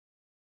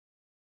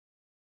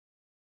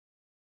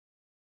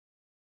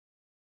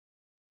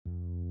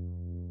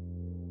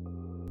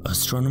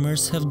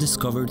Astronomers have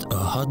discovered a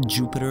hot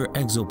Jupiter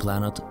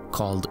exoplanet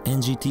called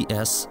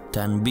NGTS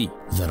 10b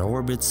that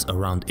orbits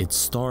around its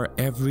star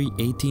every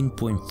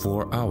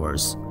 18.4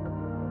 hours.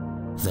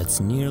 That's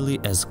nearly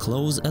as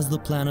close as the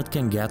planet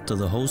can get to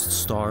the host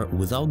star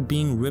without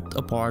being ripped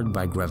apart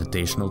by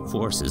gravitational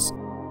forces.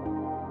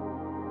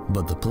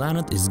 But the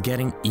planet is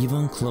getting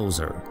even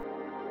closer.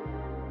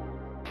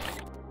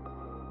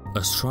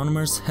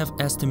 Astronomers have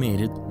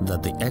estimated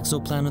that the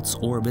exoplanet's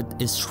orbit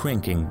is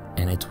shrinking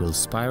and it will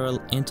spiral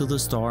into the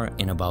star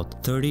in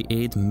about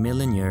 38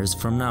 million years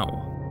from now.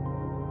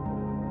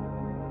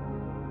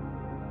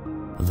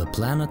 The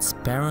planet's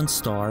parent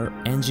star,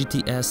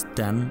 NGTS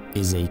 10,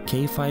 is a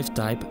K5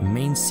 type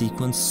main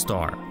sequence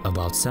star,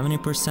 about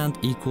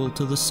 70% equal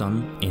to the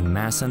Sun in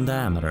mass and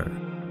diameter.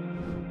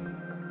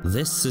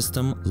 This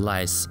system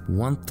lies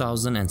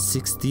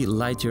 1060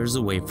 light-years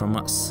away from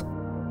us.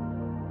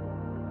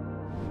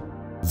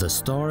 The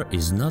star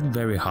is not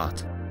very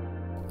hot.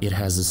 It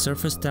has a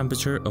surface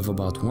temperature of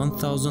about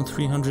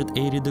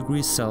 1380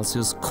 degrees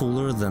Celsius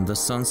cooler than the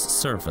Sun's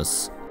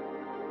surface.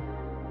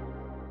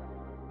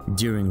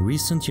 During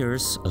recent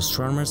years,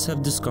 astronomers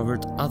have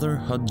discovered other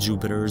hot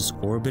Jupiters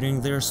orbiting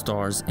their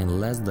stars in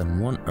less than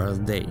one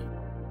Earth day.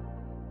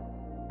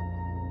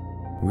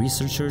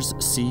 Researchers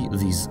see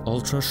these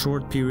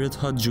ultra-short period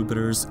hot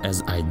Jupiters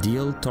as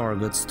ideal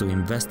targets to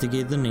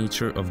investigate the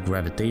nature of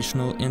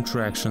gravitational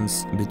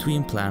interactions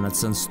between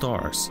planets and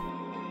stars.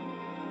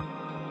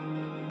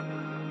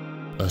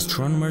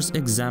 Astronomers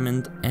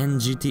examined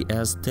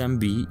NGTS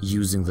 10b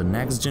using the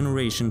Next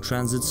Generation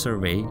Transit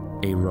Survey,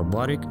 a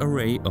robotic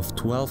array of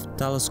 12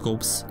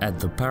 telescopes at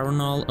the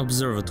Paranal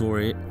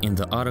Observatory in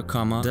the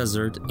Atacama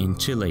Desert in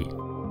Chile.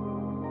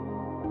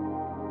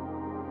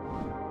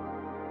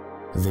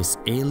 This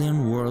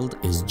alien world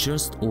is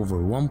just over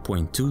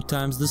 1.2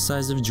 times the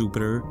size of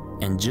Jupiter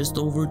and just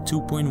over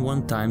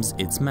 2.1 times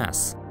its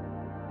mass.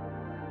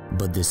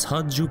 But this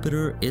hot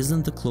Jupiter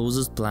isn't the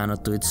closest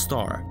planet to its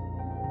star.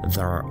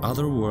 There are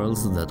other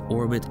worlds that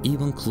orbit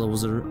even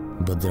closer,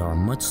 but they are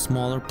much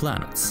smaller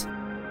planets.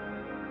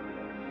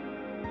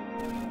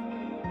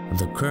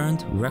 The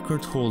current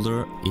record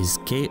holder is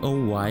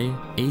KOY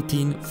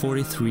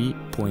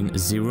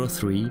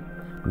 1843.03,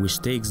 which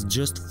takes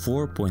just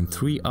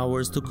 4.3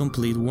 hours to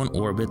complete one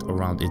orbit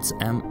around its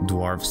M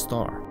dwarf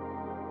star.